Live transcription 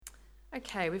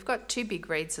Okay, we've got two big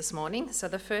reads this morning. So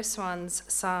the first one's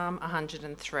Psalm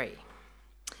 103,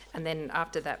 and then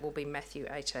after that will be Matthew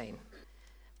 18.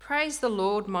 Praise the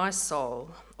Lord, my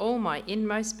soul, all my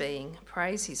inmost being,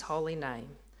 praise his holy name.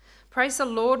 Praise the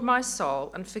Lord, my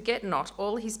soul, and forget not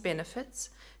all his benefits,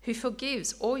 who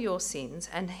forgives all your sins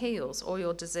and heals all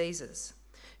your diseases,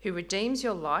 who redeems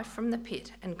your life from the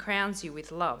pit and crowns you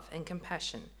with love and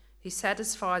compassion, who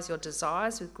satisfies your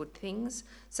desires with good things,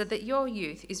 so that your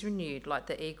youth is renewed like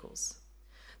the eagles.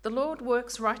 The Lord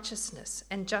works righteousness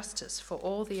and justice for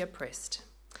all the oppressed.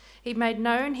 He made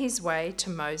known his way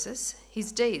to Moses,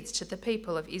 his deeds to the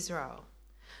people of Israel.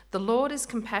 The Lord is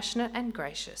compassionate and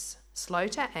gracious, slow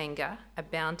to anger,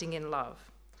 abounding in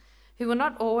love. He will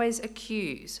not always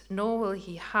accuse, nor will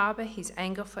he harbour his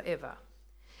anger forever.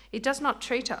 He does not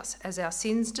treat us as our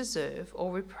sins deserve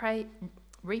or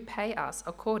repay us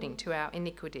according to our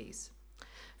iniquities.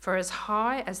 For as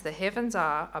high as the heavens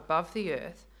are above the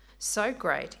earth, so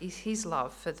great is his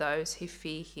love for those who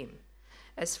fear him.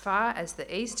 As far as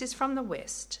the east is from the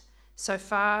west, so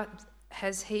far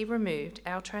has he removed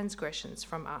our transgressions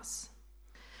from us.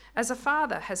 As a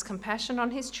father has compassion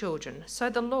on his children, so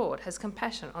the Lord has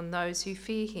compassion on those who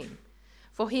fear him.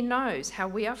 For he knows how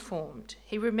we are formed,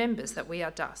 he remembers that we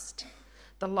are dust.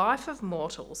 The life of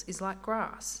mortals is like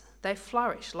grass. They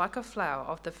flourish like a flower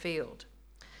of the field.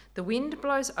 The wind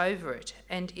blows over it,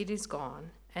 and it is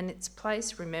gone, and its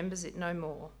place remembers it no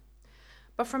more.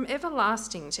 But from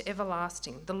everlasting to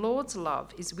everlasting, the Lord's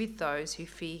love is with those who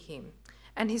fear him,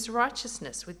 and his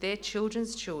righteousness with their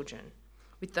children's children,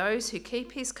 with those who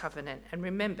keep his covenant and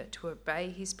remember to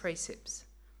obey his precepts.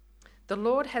 The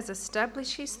Lord has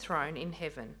established his throne in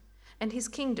heaven, and his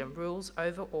kingdom rules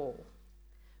over all.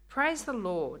 Praise the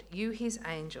Lord, you his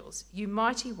angels, you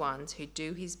mighty ones who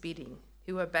do his bidding,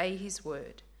 who obey his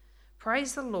word.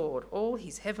 Praise the Lord, all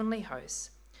his heavenly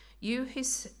hosts, you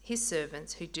his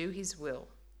servants who do his will.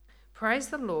 Praise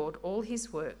the Lord, all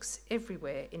his works,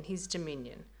 everywhere in his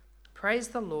dominion. Praise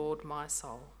the Lord, my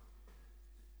soul.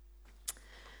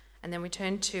 And then we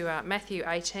turn to Matthew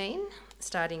 18,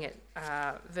 starting at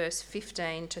verse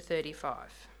 15 to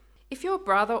 35. If your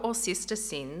brother or sister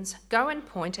sins, go and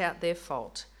point out their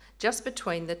fault, just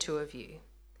between the two of you.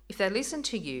 If they listen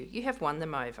to you, you have won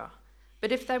them over.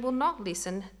 But if they will not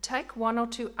listen, take one or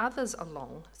two others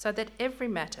along, so that every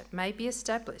matter may be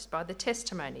established by the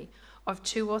testimony of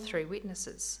 2 or 3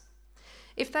 witnesses.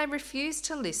 If they refuse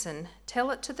to listen,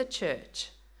 tell it to the church.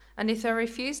 And if they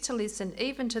refuse to listen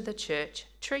even to the church,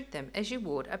 treat them as you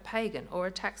would a pagan or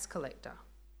a tax collector.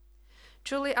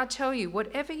 Truly I tell you,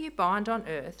 whatever you bind on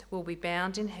earth will be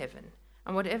bound in heaven,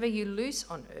 and whatever you loose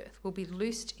on earth will be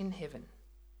loosed in heaven.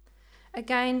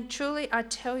 Again, truly I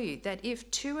tell you that if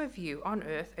 2 of you on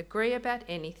earth agree about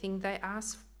anything they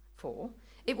ask for,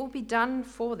 it will be done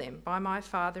for them by my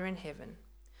Father in heaven.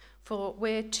 For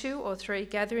where 2 or 3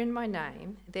 gather in my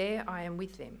name, there I am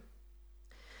with them.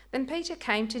 Then Peter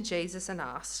came to Jesus and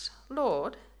asked,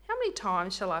 Lord, how many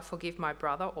times shall I forgive my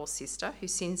brother or sister who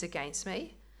sins against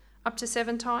me? Up to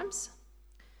 7 times?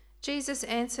 Jesus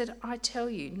answered, I tell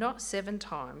you, not 7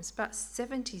 times, but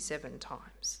 77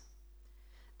 times.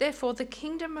 Therefore the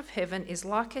kingdom of heaven is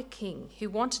like a king who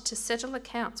wanted to settle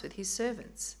accounts with his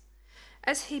servants.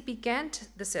 As he began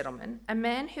the settlement, a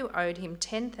man who owed him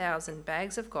 10,000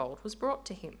 bags of gold was brought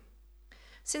to him.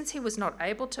 Since he was not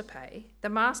able to pay, the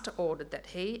master ordered that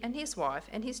he and his wife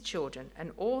and his children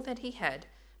and all that he had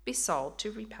be sold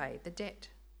to repay the debt.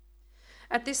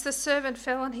 At this the servant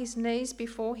fell on his knees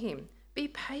before him. Be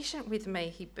patient with me,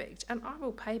 he begged, and I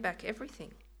will pay back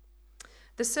everything.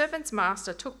 The servant's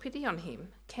master took pity on him,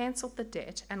 cancelled the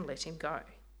debt, and let him go.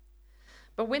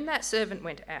 But when that servant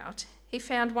went out, he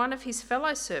found one of his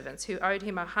fellow servants who owed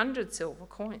him 100 silver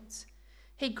coins.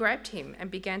 He grabbed him and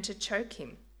began to choke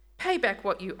him. Pay back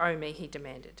what you owe me, he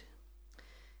demanded.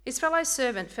 His fellow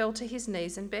servant fell to his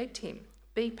knees and begged him,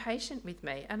 Be patient with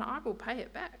me, and I will pay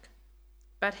it back.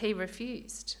 But he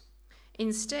refused.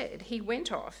 Instead, he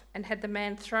went off and had the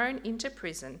man thrown into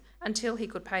prison until he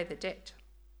could pay the debt.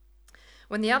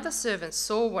 When the other servants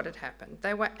saw what had happened,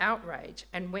 they were outraged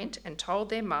and went and told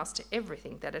their master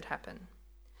everything that had happened.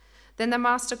 Then the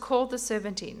master called the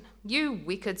servant in. You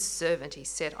wicked servant, he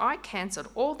said, I cancelled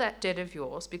all that debt of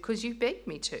yours because you begged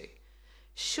me to.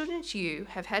 Shouldn't you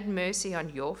have had mercy on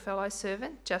your fellow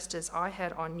servant, just as I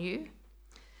had on you?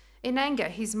 In anger,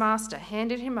 his master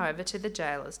handed him over to the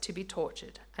jailers to be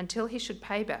tortured until he should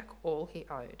pay back all he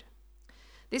owed.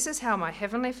 This is how my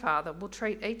heavenly Father will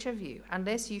treat each of you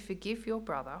unless you forgive your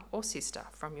brother or sister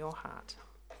from your heart.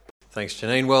 Thanks,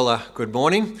 Janine. Well, good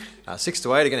morning. 6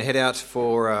 to 8 are going to head out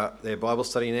for their Bible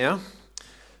study now.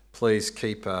 Please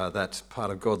keep that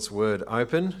part of God's Word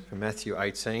open for Matthew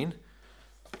 18.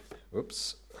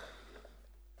 Whoops.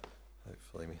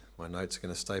 Hopefully my notes are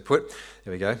going to stay put.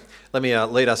 There we go. Let me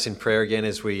lead us in prayer again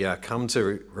as we come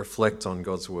to reflect on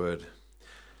God's Word.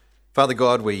 Father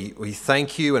God, we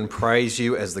thank you and praise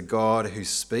you as the God who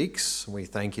speaks. We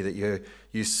thank you that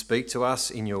you speak to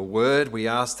us in your Word. We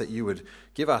ask that you would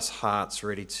give us hearts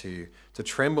ready to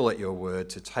tremble at your Word,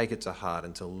 to take it to heart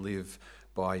and to live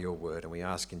by your Word. And we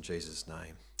ask in Jesus'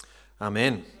 name.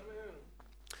 Amen.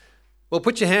 Well,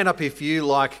 put your hand up if you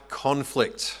like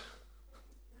conflict.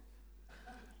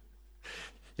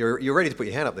 You're ready to put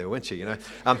your hand up there, weren't you?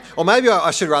 Or maybe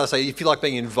I should rather say if you like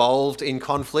being involved in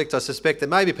conflict. I suspect there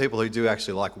may be people who do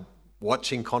actually like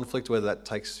watching conflict, whether that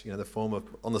takes the form of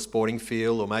on the sporting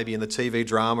field or maybe in the TV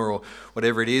drama or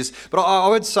whatever it is. But I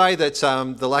would say that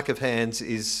the lack of hands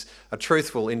is a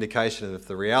truthful indication of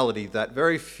the reality that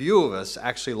very few of us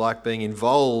actually like being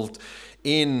involved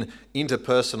in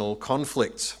interpersonal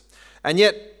conflict. And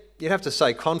yet, you'd have to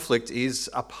say conflict is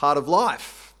a part of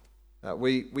life.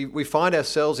 We find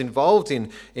ourselves involved in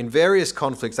various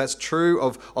conflicts. That's true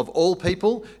of all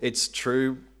people. It's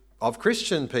true of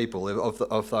Christian people,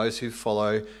 of those who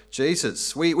follow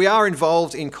Jesus. We are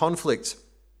involved in conflict.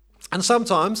 And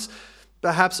sometimes,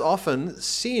 perhaps often,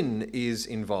 sin is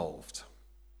involved.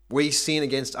 We sin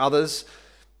against others,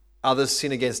 others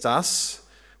sin against us.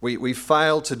 We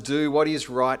fail to do what is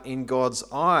right in God's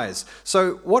eyes.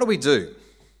 So what do we do?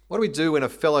 What do we do when a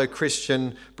fellow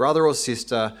Christian brother or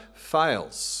sister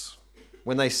fails,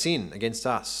 when they sin against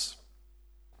us?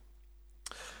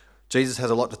 Jesus has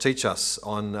a lot to teach us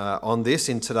on this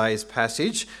in today's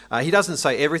passage. He doesn't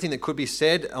say everything that could be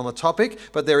said on the topic,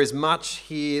 but there is much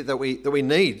here that we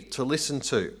need to listen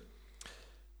to.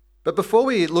 But before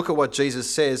we look at what Jesus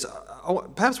says,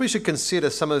 perhaps we should consider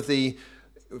some of the,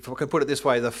 if I can put it this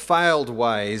way, the failed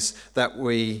ways that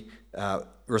we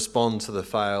respond to the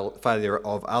failure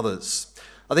of others.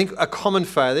 I think a common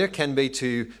failure can be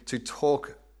to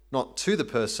talk not to the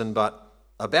person, but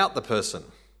about the person.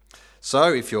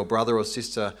 So if your brother or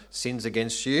sister sins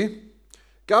against you,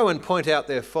 go and point out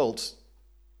their faults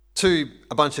to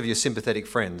a bunch of your sympathetic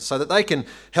friends so that they can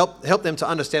help them to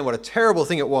understand what a terrible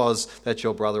thing it was that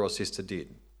your brother or sister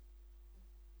did.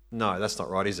 No, that's not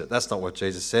right, is it? That's not what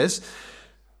Jesus says.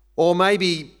 Or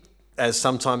maybe, as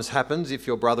sometimes happens, if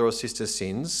your brother or sister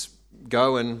sins,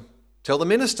 go and tell the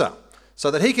minister so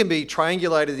that he can be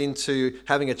triangulated into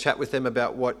having a chat with them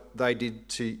about what they did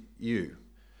to you.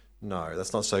 No,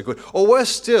 that's not so good. Or worse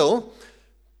still,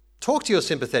 talk to your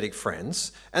sympathetic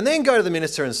friends and then go to the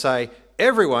minister and say,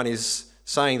 everyone is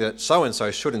saying that so-and-so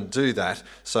shouldn't do that,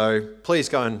 so please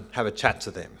go and have a chat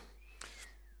to them.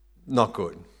 Not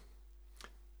good.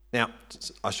 Now,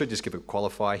 I should just give a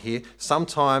qualifier here.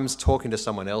 Sometimes talking to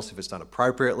someone else, if it's done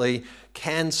appropriately,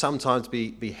 can sometimes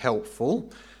be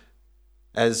helpful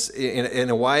as in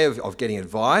a way of getting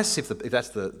advice, if that's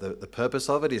the purpose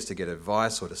of it, is to get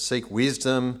advice or to seek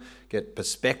wisdom, get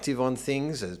perspective on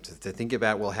things, to think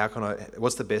about, well,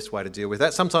 what's the best way to deal with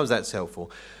that? Sometimes that's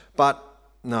helpful. But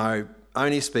no,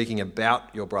 only speaking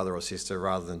about your brother or sister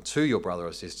rather than to your brother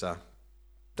or sister,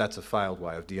 that's a failed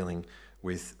way of dealing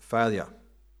with failure.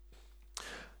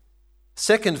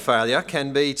 Second failure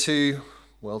can be to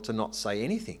not say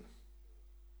anything,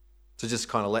 to just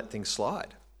kind of let things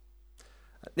slide.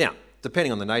 Now,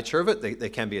 depending on the nature of it, there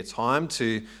can be a time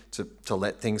to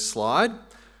let things slide.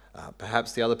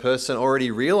 Perhaps the other person already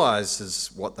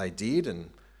realises what they did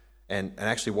and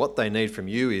actually what they need from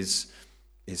you is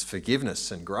forgiveness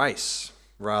and grace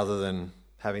rather than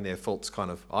having their faults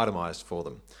kind of itemised for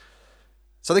them.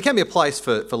 So there can be a place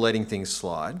for letting things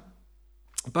slide.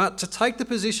 But to take the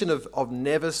position of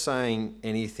never saying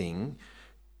anything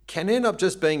can end up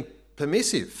just being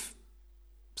permissive,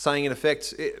 saying in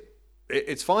effect,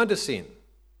 it's fine to sin.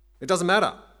 It doesn't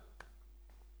matter.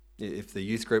 If the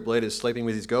youth group leader is sleeping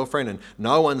with his girlfriend and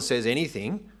no one says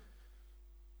anything,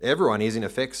 everyone is in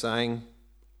effect saying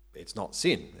it's not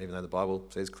sin, even though the Bible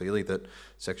says clearly that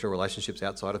sexual relationships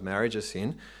outside of marriage are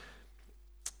sin.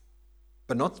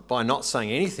 But by not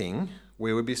saying anything,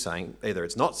 we would be saying either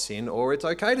it's not sin or it's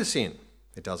okay to sin.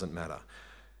 It doesn't matter,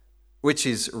 which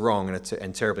is wrong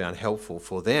and terribly unhelpful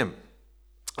for them.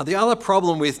 The other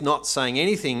problem with not saying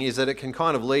anything is that it can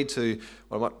kind of lead to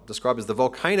what I might describe as the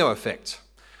volcano effect,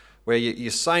 where you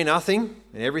say nothing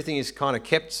and everything is kind of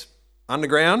kept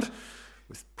underground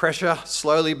with pressure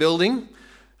slowly building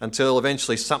until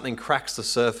eventually something cracks the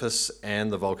surface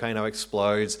and the volcano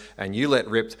explodes and you let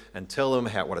rip and tell them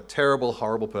what a terrible,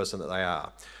 horrible person that they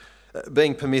are.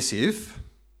 Being permissive,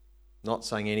 not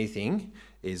saying anything,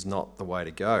 is not the way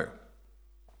to go.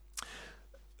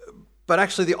 But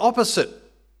actually the opposite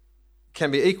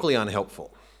can be equally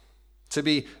unhelpful. To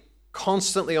be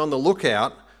constantly on the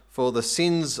lookout for the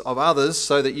sins of others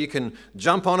so that you can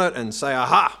jump on it and say,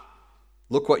 aha,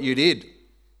 look what you did.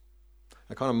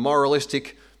 A kind of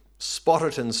moralistic spot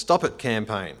it and stop it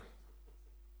campaign.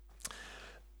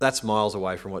 That's miles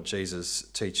away from what Jesus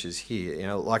teaches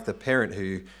here. Like the parent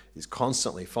who is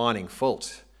constantly finding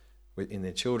fault in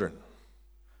their children.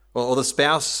 Or the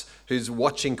spouse who's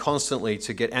watching constantly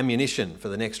to get ammunition for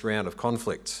the next round of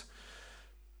conflict.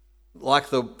 Like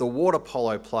the water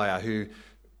polo player who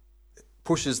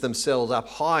pushes themselves up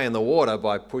high in the water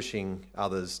by pushing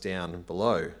others down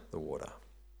below the water.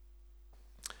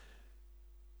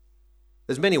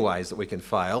 There's many ways that we can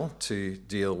fail to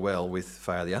deal well with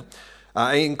failure,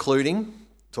 including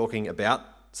talking about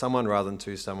someone rather than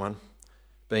to someone,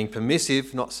 being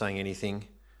permissive, not saying anything,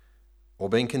 or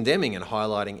being condemning and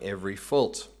highlighting every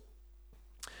fault.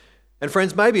 And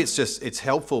friends, maybe it's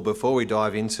helpful before we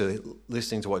dive into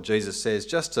listening to what Jesus says,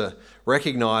 just to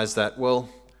recognise that, well,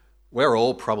 we're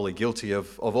all probably guilty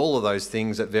of all of those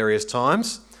things at various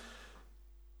times.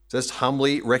 Just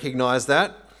humbly recognise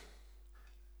that,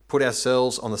 put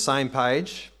ourselves on the same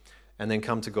page, and then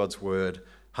come to God's word,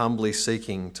 humbly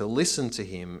seeking to listen to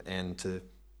him and to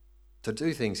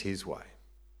do things his way.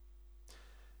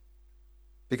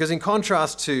 Because in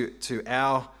contrast to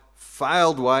our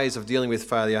failed ways of dealing with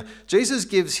failure, Jesus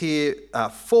gives here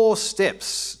 4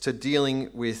 steps to dealing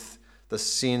with the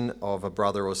sin of a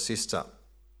brother or sister.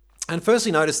 And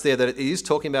firstly, notice there that it is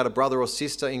talking about a brother or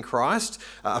sister in Christ,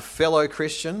 a fellow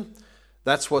Christian.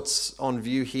 That's what's on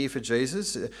view here for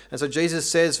Jesus. And so Jesus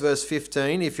says, verse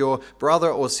 15, if your brother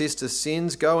or sister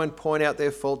sins, go and point out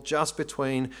their fault just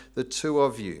between the two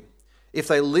of you. If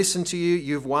they listen to you,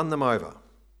 you've won them over.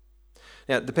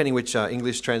 Now, depending which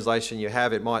English translation you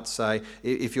have, it might say,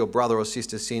 if your brother or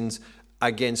sister sins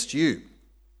against you.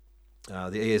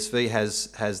 The ESV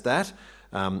has that.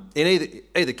 In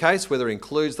either case, whether it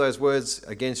includes those words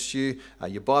against you,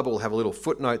 your Bible will have a little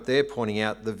footnote there pointing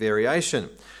out the variation.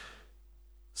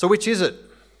 So which is it?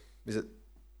 Is it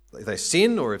if they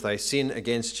sin or if they sin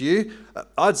against you?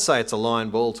 I'd say it's a line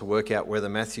ball to work out whether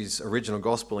Matthew's original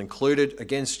gospel included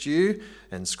against you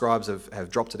and scribes have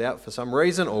dropped it out for some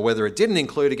reason, or whether it didn't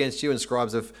include against you and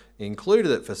scribes have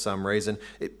included it for some reason.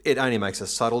 It only makes a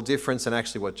subtle difference, and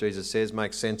actually what Jesus says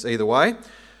makes sense either way.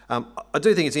 I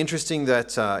do think it's interesting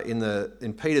that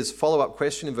in Peter's follow-up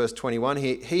question in verse 21,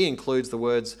 he includes the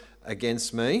words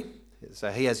against me.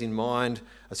 So he has in mind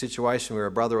a situation where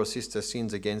a brother or sister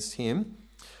sins against him.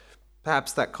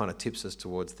 Perhaps that kind of tips us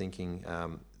towards thinking,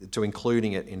 to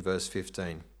including it in verse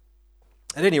 15.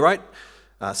 At any rate,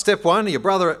 step 1, your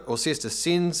brother or sister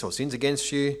sins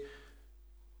against you,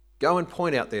 go and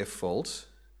point out their fault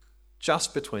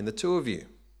just between the two of you.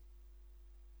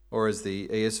 Or as the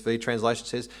ESV translation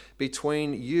says,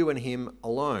 between you and him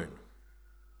alone.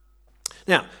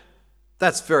 Now,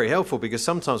 that's very helpful because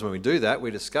sometimes when we do that, we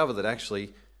discover that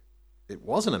actually it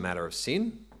wasn't a matter of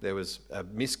sin. There was a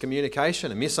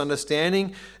miscommunication, a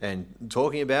misunderstanding, and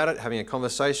talking about it, having a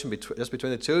conversation just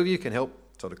between the two of you can help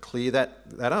sort of clear that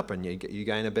up, and you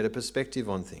gain a better perspective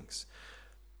on things.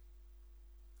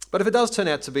 But if it does turn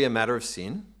out to be a matter of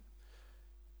sin,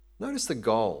 notice the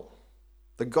goal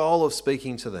of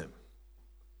speaking to them.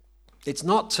 It's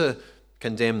not to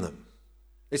condemn them.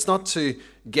 It's not to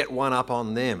get one up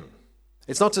on them.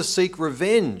 It's not to seek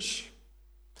revenge.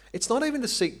 It's not even to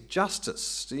seek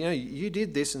justice. You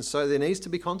did this, and so there needs to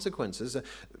be consequences.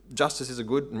 Justice is a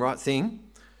good and right thing.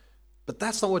 But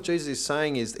that's not what Jesus is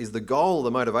saying is the goal,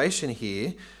 the motivation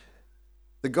here.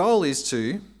 The goal is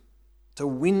to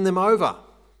win them over.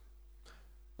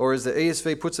 Or as the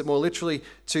ESV puts it more literally,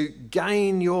 to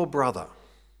gain your brother.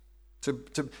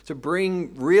 To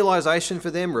bring realization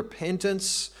for them,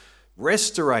 repentance,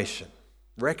 restoration,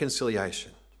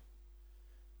 reconciliation.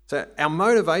 So our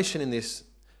motivation in this,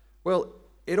 well,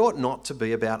 it ought not to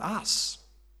be about us,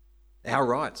 our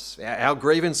rights, our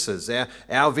grievances,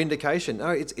 our vindication.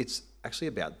 No, it's actually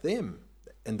about them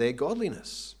and their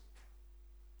godliness.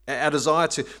 Our desire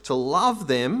to love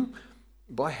them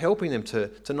by helping them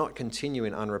to not continue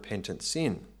in unrepentant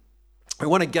sin. We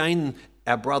want to gain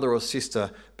our brother or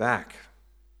sister back.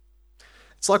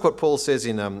 It's like what Paul says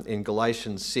in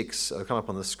Galatians 6, it'll come up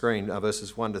on the screen,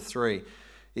 verses 1 to 3.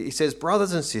 He says,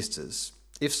 brothers and sisters,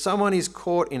 if someone is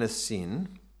caught in a sin,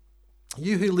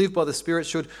 you who live by the Spirit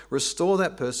should restore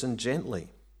that person gently.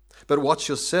 But watch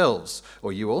yourselves,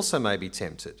 or you also may be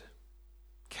tempted.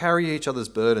 Carry each other's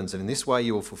burdens, and in this way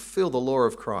you will fulfill the law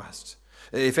of Christ.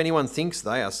 If anyone thinks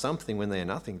they are something when they are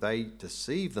nothing, they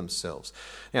deceive themselves.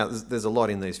 Now, there's a lot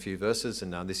in these few verses,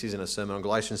 and this isn't a sermon on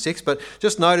Galatians 6, but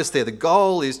just notice there, the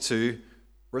goal is to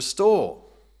restore.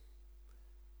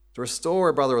 To restore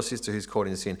a brother or sister who's caught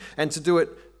in sin, and to do it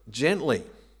gently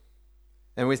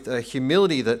and with a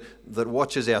humility that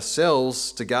watches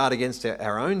ourselves to guard against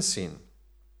our own sin.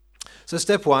 So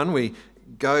step one, we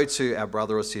go to our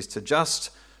brother or sister,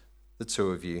 just the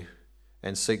two of you,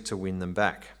 and seek to win them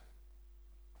back.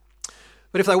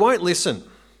 But if they won't listen,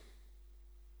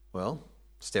 well,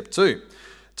 step two,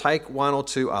 take one or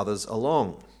two others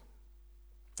along.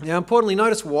 Now, importantly,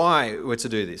 notice why we're to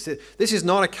do this. This is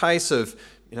not a case of,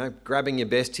 grabbing your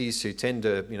besties who tend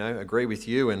to, agree with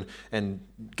you and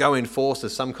go in force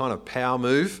as some kind of power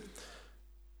move.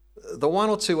 The one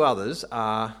or two others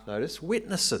are, notice,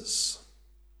 witnesses.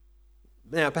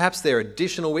 Now, perhaps they're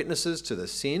additional witnesses to the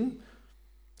sin,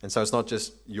 and so it's not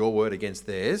just your word against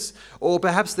theirs, or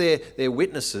perhaps they're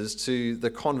witnesses to the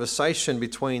conversation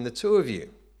between the two of you.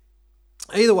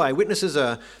 Either way, witnesses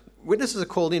are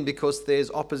called in because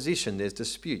there's opposition, there's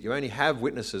dispute. You only have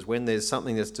witnesses when there's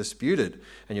something that's disputed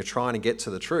and you're trying to get to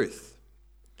the truth.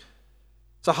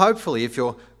 So hopefully, if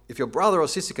your brother or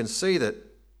sister can see that,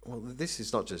 well,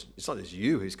 it's not just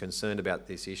you who's concerned about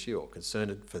this issue or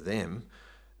concerned for them,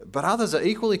 but others are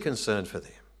equally concerned for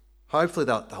them. Hopefully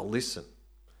they'll listen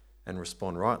and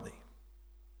respond rightly.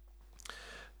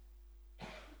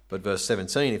 But verse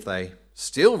 17, if they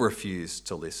still refuse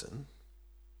to listen,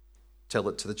 tell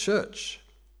it to the church.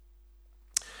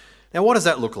 Now, what does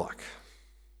that look like?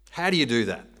 How do you do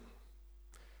that?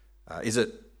 Is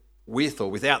it with or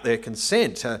without their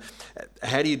consent?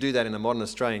 How do you do that in a modern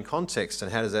Australian context,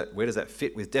 and where does that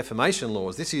fit with defamation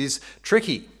laws? This is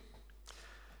tricky.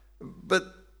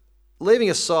 But leaving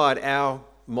aside our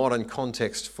modern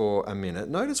context for a minute,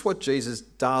 notice what Jesus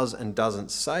does and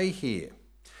doesn't say here.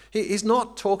 He's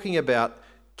not talking about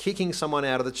kicking someone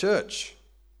out of the church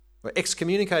or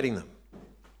excommunicating them.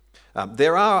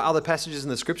 There are other passages in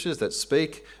the scriptures that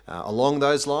speak along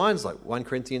those lines, like 1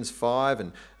 Corinthians 5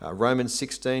 and Romans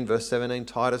 16, verse 17,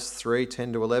 Titus 3,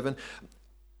 10 to 11.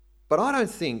 But I don't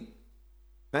think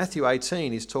Matthew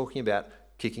 18 is talking about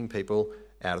kicking people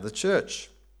out of the church.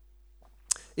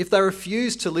 If they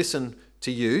refuse to listen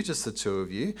to you, just the two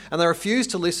of you, and they refuse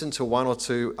to listen to one or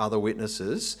two other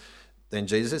witnesses, then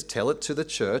Jesus says, tell it to the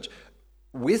church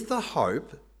with the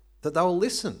hope that they will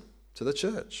listen to the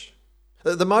church.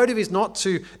 The motive is not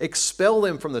to expel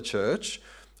them from the church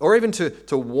or even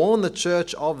to warn the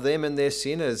church of them and their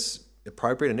sin, as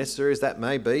appropriate and necessary as that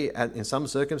may be in some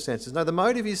circumstances. No, the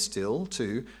motive is still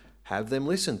to have them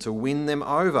listen, to win them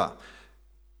over,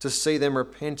 to see them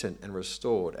repentant and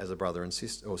restored as a brother and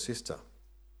sister.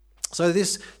 So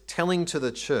this telling to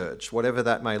the church, whatever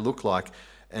that may look like,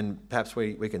 and perhaps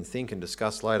we can think and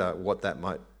discuss later what that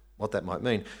might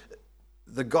mean.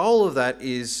 The goal of that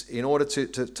is in order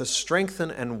to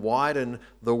strengthen and widen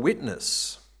the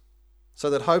witness, so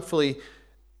that hopefully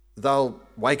they'll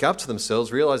wake up to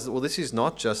themselves, realise that, well, this is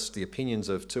not just the opinions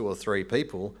of two or three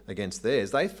people against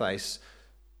theirs. They face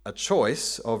a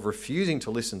choice of refusing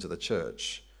to listen to the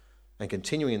church and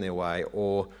continuing in their way,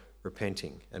 or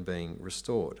repenting and being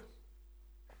restored.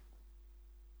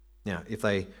 Now, if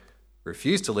they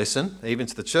refuse to listen, even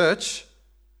to the church,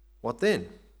 what then?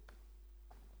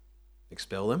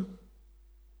 Expel them?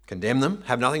 Condemn them?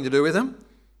 Have nothing to do with them?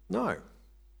 No.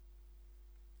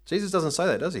 Jesus doesn't say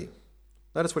that, does he?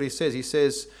 Notice what he says. He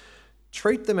says,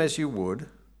 treat them as you would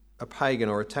a pagan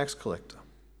or a tax collector.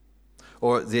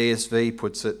 Or the ESV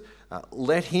puts it,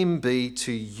 let him be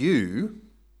to you,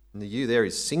 and the you there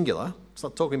is singular. It's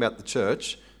not talking about the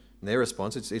church and their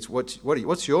response. It's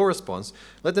what's your response?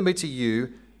 Let them be to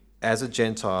you as a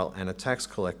Gentile and a tax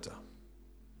collector.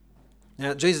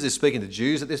 Now, Jesus is speaking to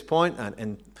Jews at this point,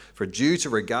 and for a Jew to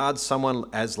regard someone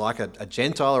as like a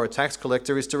Gentile or a tax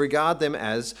collector is to regard them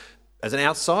as an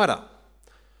outsider.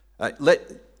 Let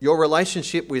your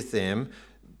relationship with them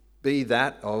be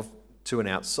that of to an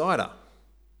outsider.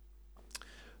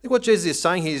 I think what Jesus is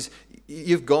saying is,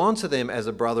 you've gone to them as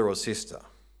a brother or sister.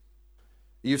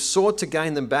 You've sought to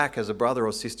gain them back as a brother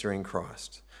or sister in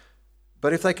Christ.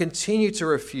 But if they continue to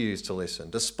refuse to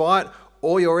listen, despite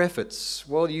all your efforts,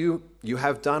 well, you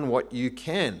have done what you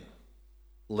can.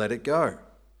 Let it go.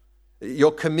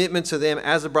 Your commitment to them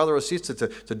as a brother or sister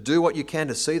to do what you can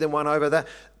to see them won over, that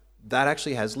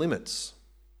actually has limits.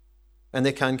 And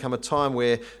there can come a time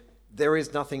where there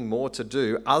is nothing more to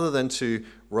do other than to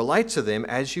relate to them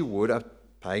as you would a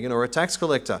pagan or a tax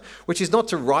collector, which is not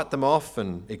to write them off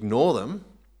and ignore them.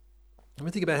 I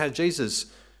mean, think about how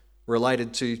Jesus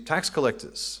related to tax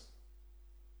collectors.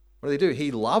 What did he do?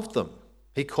 He loved them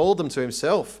He called them to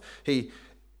himself. He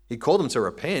called them to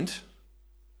repent,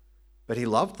 but he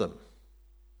loved them.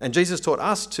 And Jesus taught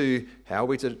us how are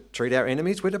we to treat our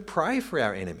enemies? We're to pray for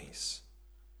our enemies.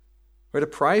 We're to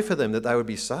pray for them that they would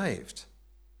be saved.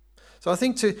 So I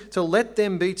think to let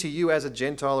them be to you as a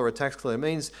Gentile or a tax collector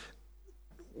means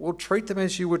we'll treat them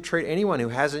as you would treat anyone who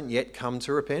hasn't yet come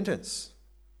to repentance.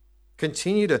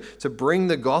 Continue to bring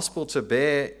the gospel to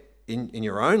bear in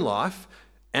your own life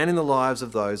and in the lives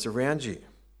of those around you.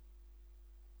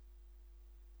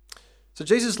 So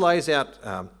Jesus lays out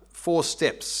 4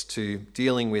 steps to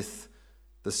dealing with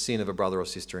the sin of a brother or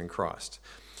sister in Christ.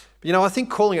 But, I think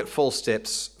calling it 4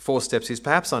 steps is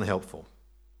perhaps unhelpful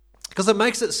because it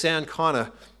makes it sound kind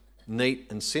of neat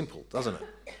and simple, doesn't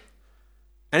it?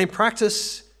 And in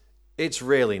practice, it's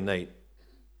rarely neat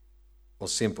or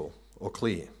simple or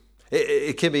clear.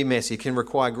 It can be messy. It can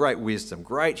require great wisdom,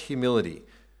 great humility,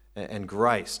 and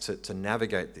grace to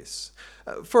navigate this.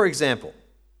 For example,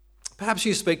 perhaps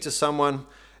you speak to someone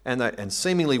and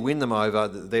seemingly win them over.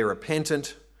 They're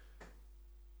repentant,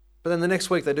 but then the next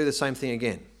week they do the same thing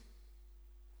again.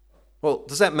 Well,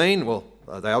 does that mean,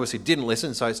 they obviously didn't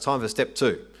listen, so it's time for step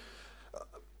 2?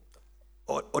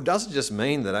 Or does it just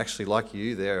mean that actually, like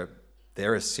you,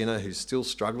 they're a sinner who's still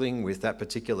struggling with that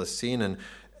particular sin,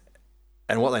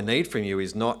 and what they need from you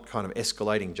is not kind of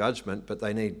escalating judgment, but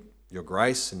they need your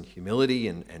grace and humility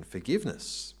and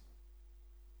forgiveness?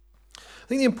 I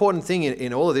think the important thing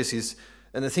in all of this is,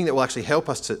 and the thing that will actually help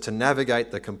us to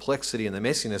navigate the complexity and the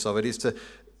messiness of it, is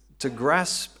to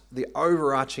grasp the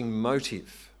overarching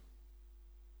motive.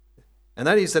 And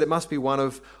that is that it must be one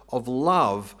of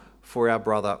love for our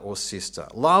brother or sister.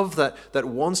 Love that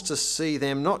wants to see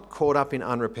them not caught up in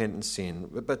unrepentant sin,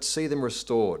 but see them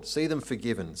restored, see them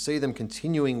forgiven, see them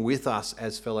continuing with us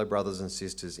as fellow brothers and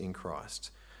sisters in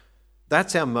Christ.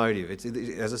 That's our motive.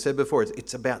 As I said before,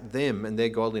 it's about them and their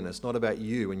godliness, not about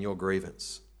you and your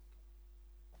grievance.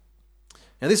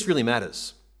 Now, this really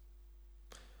matters.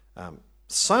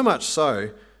 So much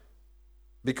so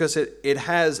because it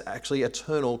has actually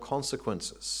eternal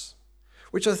consequences,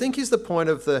 which I think is the point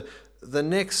of the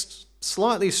next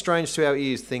slightly strange to our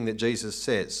ears thing that Jesus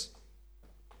says.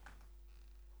 I'm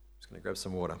just going to grab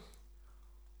some water.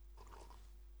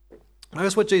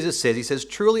 Notice what Jesus says. He says,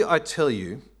 "Truly I tell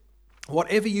you,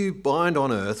 whatever you bind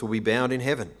on earth will be bound in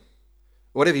heaven.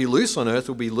 Whatever you loose on earth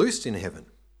will be loosed in heaven.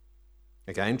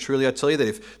 Again, truly I tell you that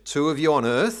if 2 of you on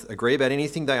earth agree about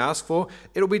anything they ask for,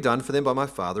 it will be done for them by my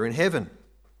Father in heaven.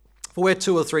 For where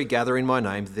 2 or 3 gather in my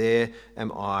name, there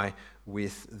am I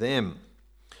with them."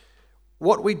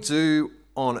 What we do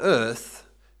on earth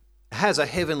has a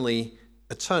heavenly,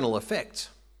 eternal effect.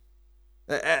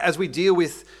 As we deal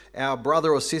with our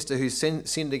brother or sister who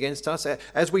sinned against us,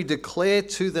 as we declare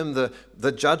to them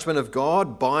the judgment of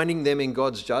God, binding them in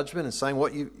God's judgment and saying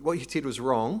what you did was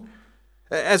wrong,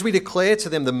 as we declare to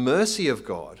them the mercy of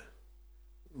God,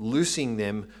 loosing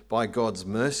them by God's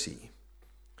mercy,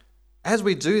 as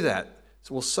we do that,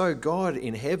 so God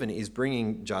in heaven is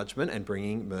bringing judgment and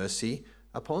bringing mercy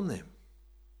upon them.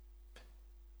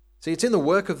 See, it's in the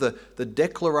work of the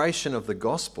declaration of the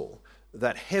gospel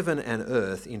that heaven and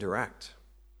earth interact.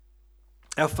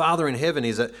 Our Father in heaven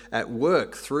is at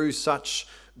work through such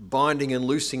binding and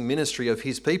loosing ministry of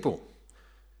his people.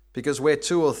 Because where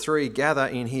 2 or 3 gather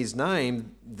in his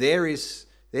name, there he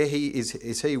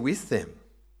is he with them.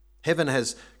 Heaven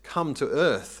has come to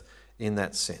earth in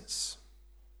that sense.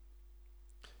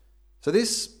 So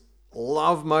this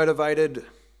love-motivated,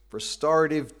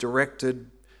 restorative,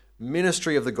 directed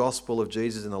ministry of the gospel of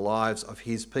Jesus in the lives of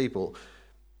his people,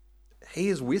 he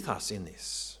is with us in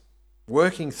this,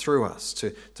 working through us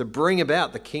to bring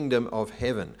about the kingdom of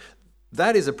heaven.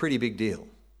 That is a pretty big deal.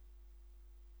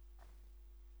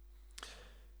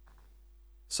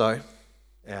 So,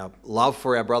 our love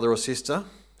for our brother or sister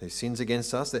who sins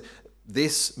against us,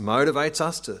 this motivates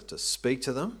us to speak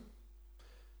to them.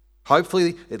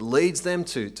 Hopefully it leads them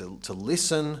to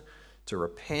listen, to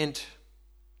repent,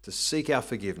 to seek our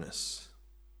forgiveness.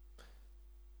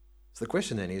 So the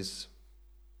question then is,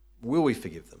 will we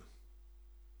forgive them?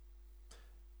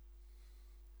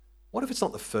 What if it's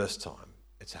not the first time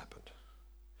it's happened?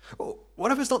 Or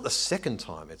what if it's not the second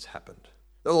time it's happened?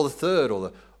 Or the third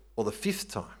or the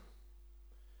 5th time?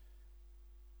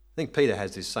 I think Peter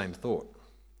has this same thought.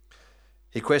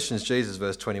 He questions Jesus,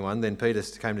 verse 21. Then Peter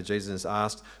came to Jesus and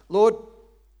asked, "Lord,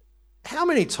 how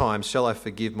many times shall I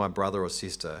forgive my brother or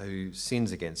sister who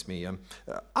sins against me?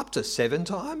 Up to 7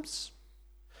 times?"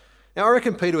 Now, I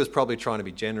reckon Peter was probably trying to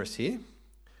be generous here.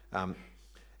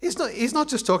 He's not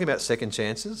just talking about second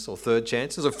chances or third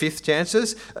chances or 5th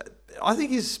chances. I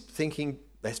think he's thinking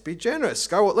Let's be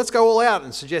generous. Let's go all out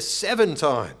and suggest 7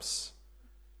 times.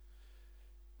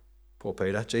 Poor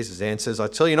Peter. Jesus answers, I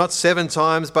tell you, not 7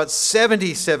 times, but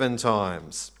 77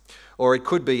 times. Or it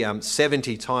could be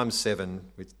 70 times 7,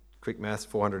 with quick maths,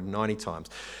 490 times.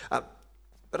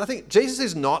 But I think Jesus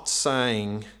is not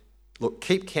saying, look,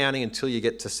 keep counting until you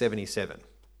get to 77.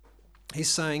 He's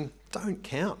saying, don't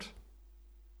count.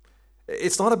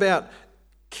 It's not about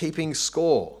keeping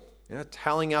score,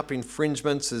 tallying up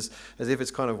infringements as if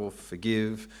it's kind of, well,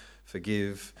 forgive.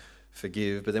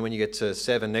 But then when you get to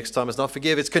 7, next time it's not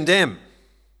forgive, it's condemn.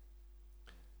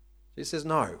 Jesus says,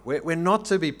 no, we're not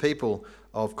to be people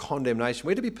of condemnation.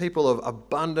 We're to be people of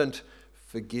abundant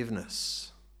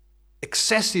forgiveness.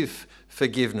 Excessive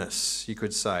forgiveness, you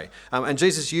could say. And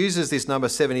Jesus uses this number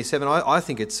 77. I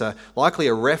think it's likely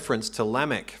a reference to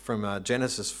Lamech from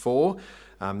Genesis 4.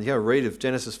 You go read of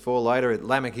Genesis 4 later.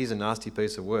 Lamech, he's a nasty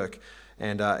piece of work.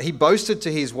 And he boasted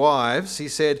to his wives. He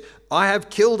said, I have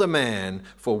killed a man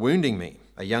for wounding me,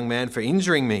 a young man for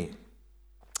injuring me.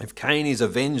 If Cain is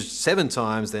avenged 7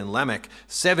 times, then Lamech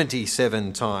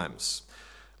 77 times.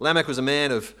 Lamech was a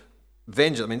man of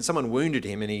vengeance. I mean, someone wounded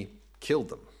him and he killed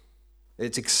them.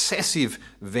 It's excessive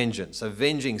vengeance,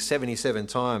 avenging 77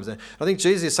 times. And I think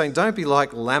Jesus is saying, don't be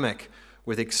like Lamech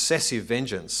with excessive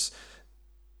vengeance.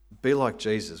 Be like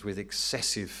Jesus with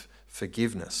excessive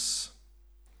forgiveness.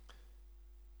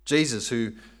 Jesus,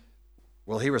 he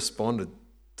responded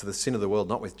to the sin of the world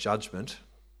not with judgment,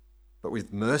 but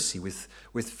with mercy,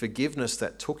 with forgiveness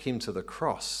that took him to the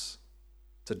cross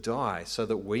to die so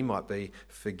that we might be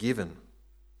forgiven.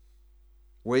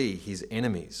 We, his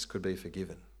enemies, could be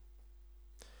forgiven.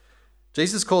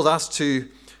 Jesus calls us to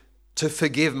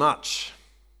forgive much,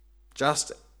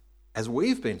 just as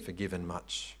we've been forgiven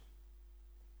much.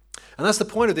 And that's the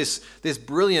point of this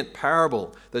brilliant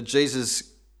parable that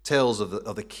Jesus tells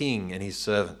of the king and his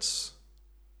servants.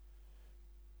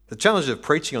 The challenge of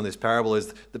preaching on this parable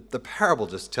is the parable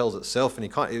just tells itself, and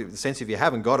in the sense, if you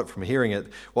haven't got it from hearing it,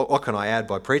 what can I add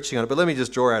by preaching on it? But let me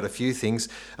just draw out a few things.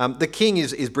 The king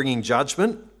is bringing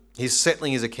judgment. He's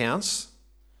settling his accounts.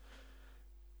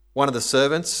 One of the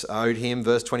servants owed him,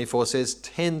 verse 24 says,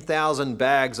 10,000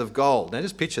 bags of gold. Now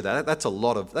just picture that. That's a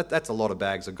lot of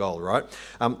bags of gold, right?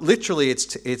 Literally,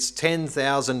 it's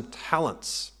 10,000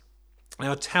 talents.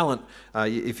 Now, a talent,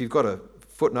 if you've got a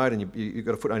footnote, and you've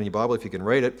got a footnote in your Bible, if you can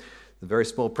read it, the very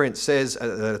small print says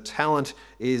that a talent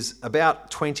is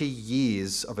about 20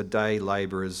 years of a day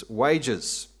labourer's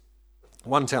wages.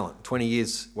 1 talent, 20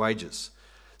 years' wages.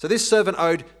 So this servant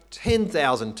owed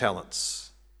 10,000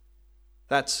 talents.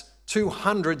 That's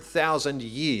 200,000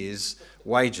 years'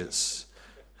 wages.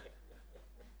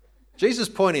 Jesus'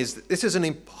 point is this is an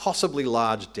impossibly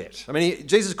large debt. I mean,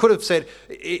 Jesus could have said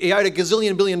he owed $1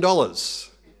 gazillion billion.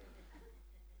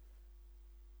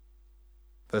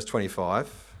 Verse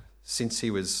 25, since he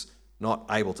was not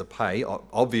able to pay,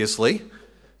 obviously,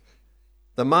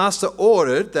 the master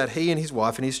ordered that he and his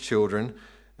wife and his children,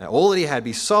 all that he had,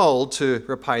 be sold to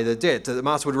repay the debt. The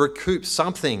master would recoup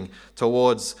something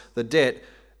towards the debt.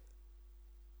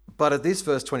 But at this,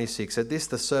 verse 26, at this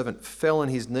the servant fell on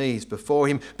his knees before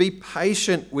him. Be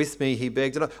patient with me, he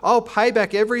begged, and I'll pay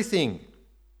back everything.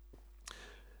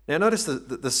 Now notice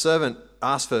that the servant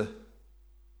asked for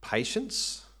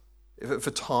patience,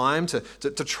 for time to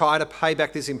try to pay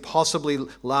back this impossibly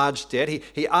large debt.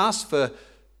 He asked for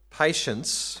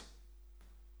patience,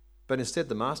 but instead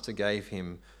the master gave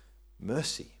him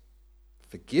mercy,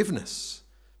 forgiveness.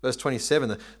 Verse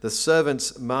 27, the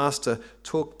servant's master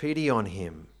took pity on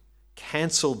him,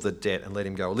 cancelled the debt and let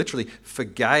him go. Literally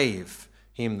forgave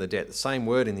him the debt, the same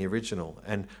word in the original,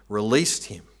 and released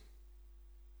him.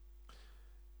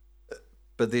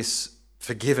 But this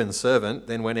forgiven servant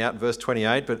then went out, verse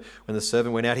 28, but when the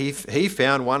servant went out, he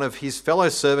found one of his fellow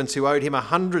servants who owed him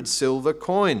 100 silver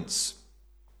coins.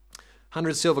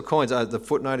 100 silver coins. The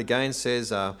footnote again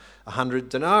says 100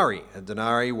 denarii. A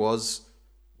denarii was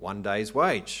 1 day's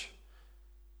wage.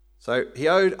 So he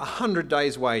owed 100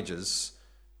 days' wages,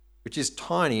 which is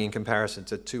tiny in comparison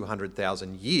to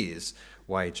 200,000 years'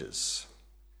 wages.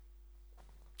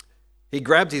 He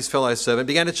grabbed his fellow servant,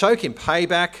 began to choke him. Pay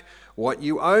back what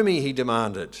you owe me, he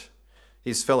demanded.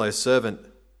 His fellow servant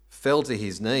fell to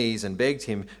his knees and begged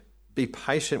him, be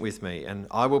patient with me and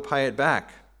I will pay it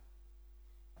back.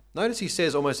 Notice he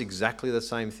says almost exactly the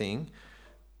same thing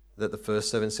that the first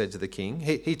servant said to the king.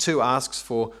 He too asks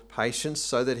for patience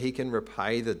so that he can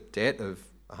repay the debt of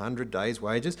 100 days'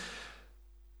 wages.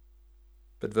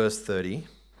 But verse 30,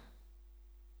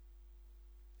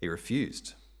 he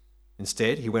refused.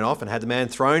 Instead, he went off and had the man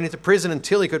thrown into prison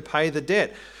until he could pay the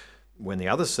debt. when the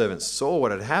other servants saw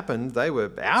what had happened, they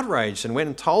were outraged and went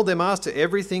and told their master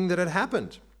everything that had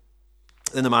happened.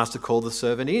 Then the master called the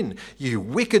servant in. "You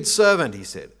wicked servant," he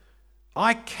said.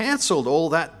 "I cancelled all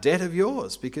that debt of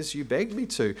yours because you begged me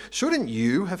to. Shouldn't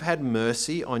you have had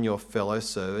mercy on your fellow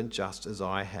servant just as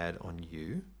I had on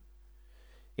you?"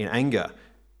 In anger,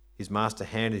 his master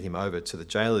handed him over to the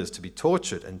jailers to be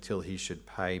tortured until he should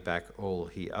pay back all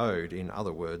he owed. In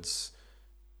other words,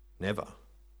 never,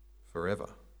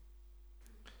 forever.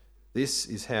 This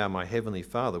is how my heavenly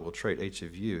Father will treat each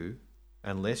of you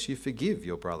unless you forgive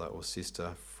your brother or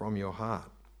sister from your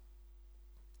heart.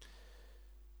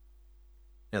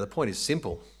 Now, the point is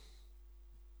simple,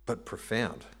 but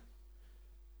profound.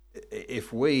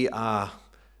 If we are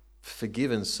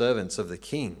forgiven servants of the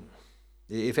King,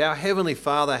 if our Heavenly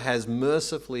Father has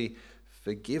mercifully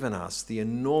forgiven us the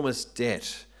enormous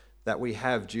debt that we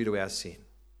have due to our sin,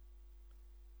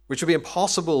 which would be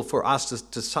impossible for us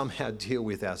to somehow deal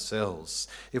with ourselves,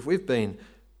 if we've been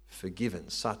forgiven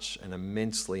such an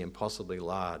immensely, impossibly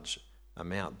large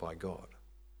amount by God,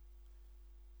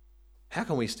 how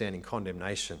can we stand in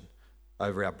condemnation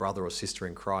over our brother or sister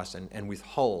in Christ and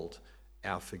withhold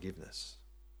our forgiveness?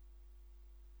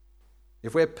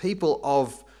 If we're people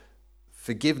of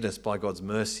forgiveness by God's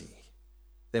mercy,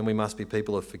 then we must be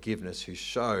people of forgiveness who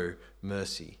show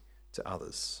mercy to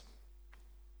others.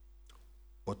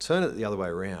 Or turn it the other way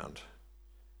around.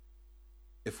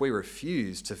 If we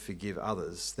refuse to forgive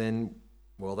others, then,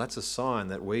 well, that's a sign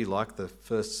that we, like the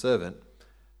first servant,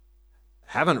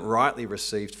 haven't rightly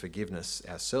received forgiveness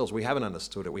ourselves. We haven't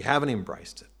understood it. We haven't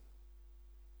embraced it.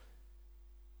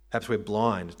 Perhaps we're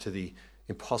blind to the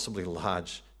impossibly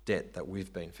large debt that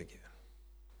we've been forgiven.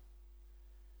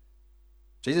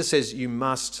 Jesus says you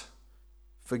must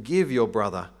forgive your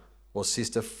brother or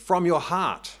sister from your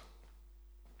heart,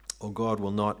 or God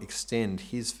will not extend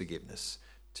his forgiveness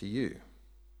to you.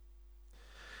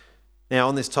 Now,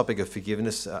 on this topic of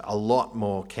forgiveness, a lot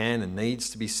more can and needs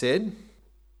to be said.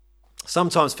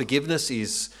 Sometimes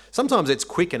sometimes it's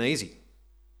quick and easy,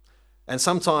 and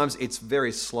sometimes it's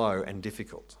very slow and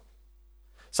difficult.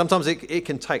 Sometimes it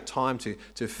can take time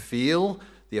to feel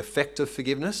the effect of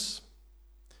forgiveness.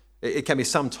 It can be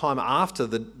some time after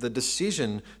the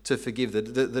decision to forgive,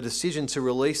 the decision to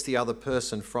release the other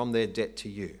person from their debt to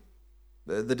you,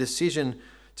 the decision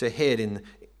to head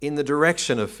in the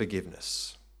direction of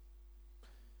forgiveness.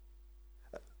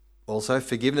 Also,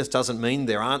 forgiveness doesn't mean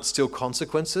there aren't still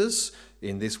consequences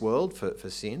in this world for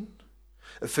sin.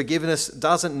 Forgiveness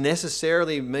doesn't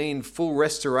necessarily mean full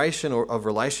restoration of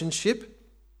relationship.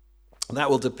 That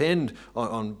will depend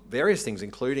on various things,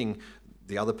 including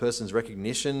the other person's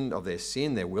recognition of their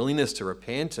sin, their willingness to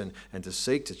repent and to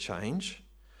seek to change.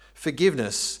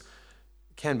 Forgiveness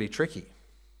can be tricky.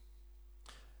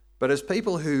 But as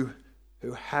people who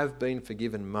have been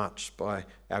forgiven much by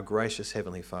our gracious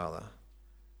Heavenly Father,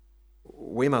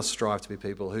 we must strive to be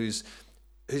people whose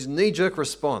knee-jerk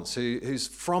response, whose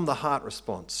from-the-heart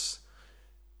response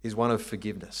is one of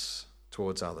forgiveness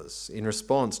towards others, in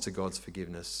response to God's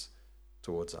forgiveness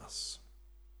towards us.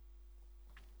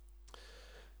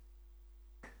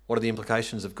 What are the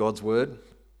implications of God's word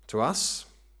to us?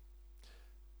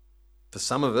 For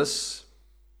some of us,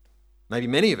 maybe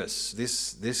many of us,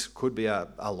 this could be a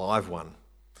live one.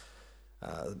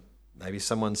 Maybe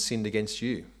someone sinned against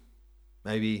you.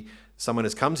 Maybe someone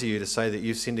has come to you to say that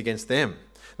you've sinned against them.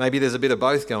 Maybe there's a bit of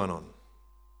both going on.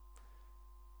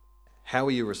 How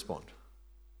will you respond?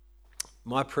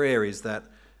 My prayer is that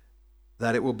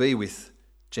it will be with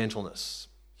gentleness,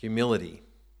 humility,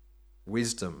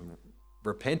 wisdom,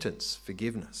 repentance,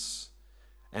 forgiveness,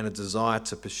 and a desire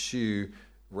to pursue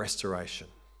restoration.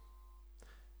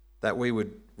 That we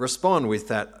would respond with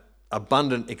that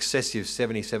abundant, excessive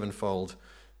 77-fold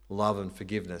love and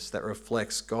forgiveness that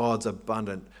reflects God's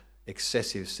abundant,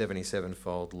 excessive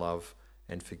 77-fold love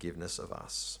and forgiveness of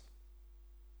us.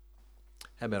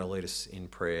 How about I lead us in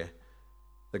prayer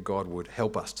that God would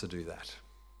help us to do that?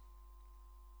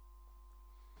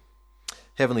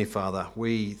 Heavenly Father,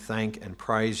 we thank and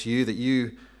praise you that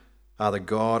you are the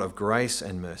God of grace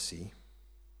and mercy.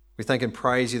 We thank and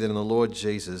praise you that in the Lord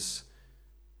Jesus,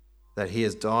 that he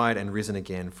has died and risen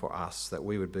again for us, that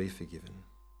we would be forgiven.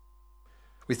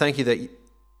 We thank you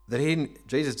that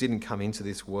Jesus didn't come into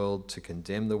this world to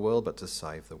condemn the world, but to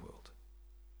save the world.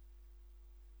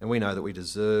 And we know that we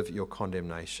deserve your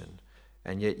condemnation,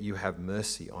 and yet you have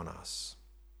mercy on us.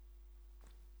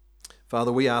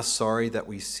 Father, we are sorry that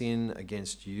we sin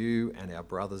against you and our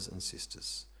brothers and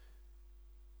sisters.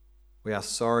 We are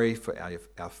sorry for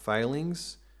our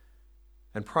failings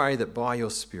and pray that by your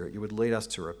Spirit you would lead us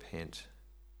to repent,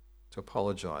 to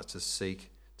apologise, to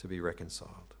seek to be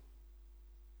reconciled.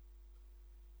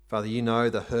 Father, you know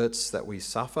the hurts that we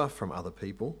suffer from other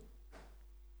people,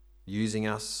 using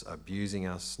us, abusing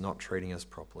us, not treating us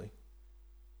properly.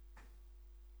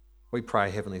 We pray,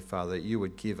 Heavenly Father, that you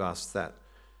would give us that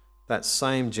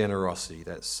same generosity,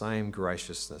 that same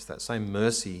graciousness, that same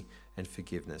mercy and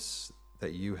forgiveness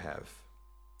that you have.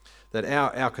 That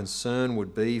our concern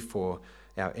would be for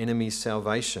our enemy's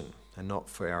salvation and not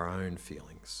for our own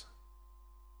feelings.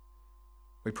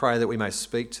 We pray that we may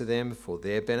speak to them for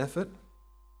their benefit,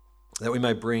 that we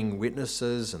may bring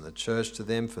witnesses and the church to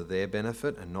them for their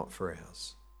benefit and not for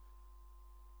ours.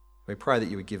 We pray that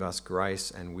you would give us grace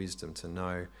and wisdom to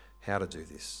know how to do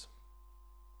this.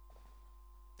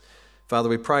 Father,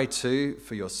 we pray too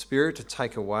for your Spirit to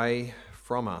take away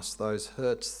from us those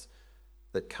hurts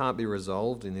that can't be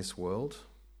resolved in this world,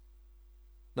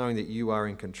 knowing that you are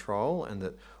in control and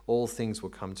that all things will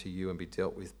come to you and be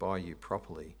dealt with by you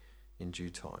properly in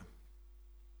due time.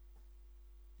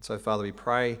 So, Father, we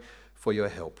pray for your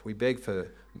help. We beg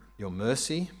for your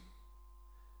mercy,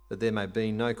 that there may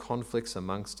be no conflicts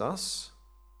amongst us.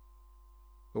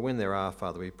 But when there are,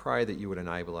 Father, we pray that you would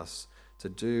enable us to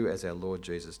do as our Lord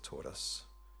Jesus taught us,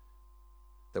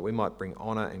 that we might bring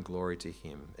honour and glory to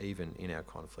him, even in our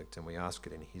conflict, and we ask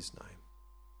it in his name.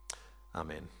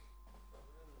 Amen.